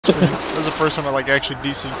That was the first time I like actually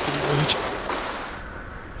decent footage.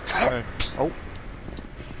 Hey. Oh.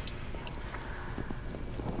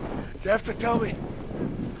 You have to tell me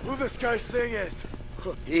who this guy Singh is.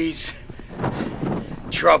 He's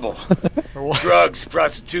trouble. Drugs,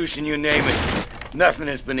 prostitution, you name it. Nothing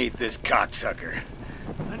is beneath this cocksucker.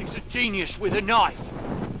 And he's a genius with a knife.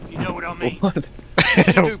 If you know what I mean. What? We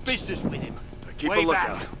should do business with him. Keep a Way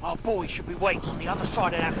lookout. back, our boy should be waiting on the other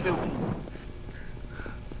side of that building.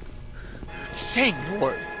 Sing!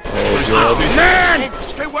 What? Oh, Man!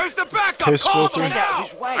 Hey, where's the backup? Piss Call filter. him Get out now! of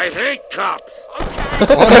his way. I hate cops.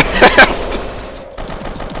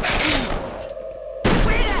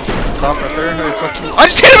 Cop right there. Hey, fuck you. I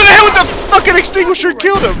just hit him in the head with the fucking extinguisher and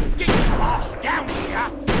killed him! Get your ass down here!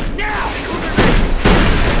 Now!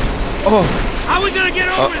 Oh, How are we gonna get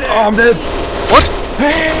over there? I'm dead. What?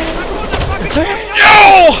 Everyone the fucking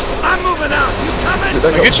No! I'm moving out. You coming? Did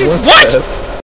I get you? one What? dead?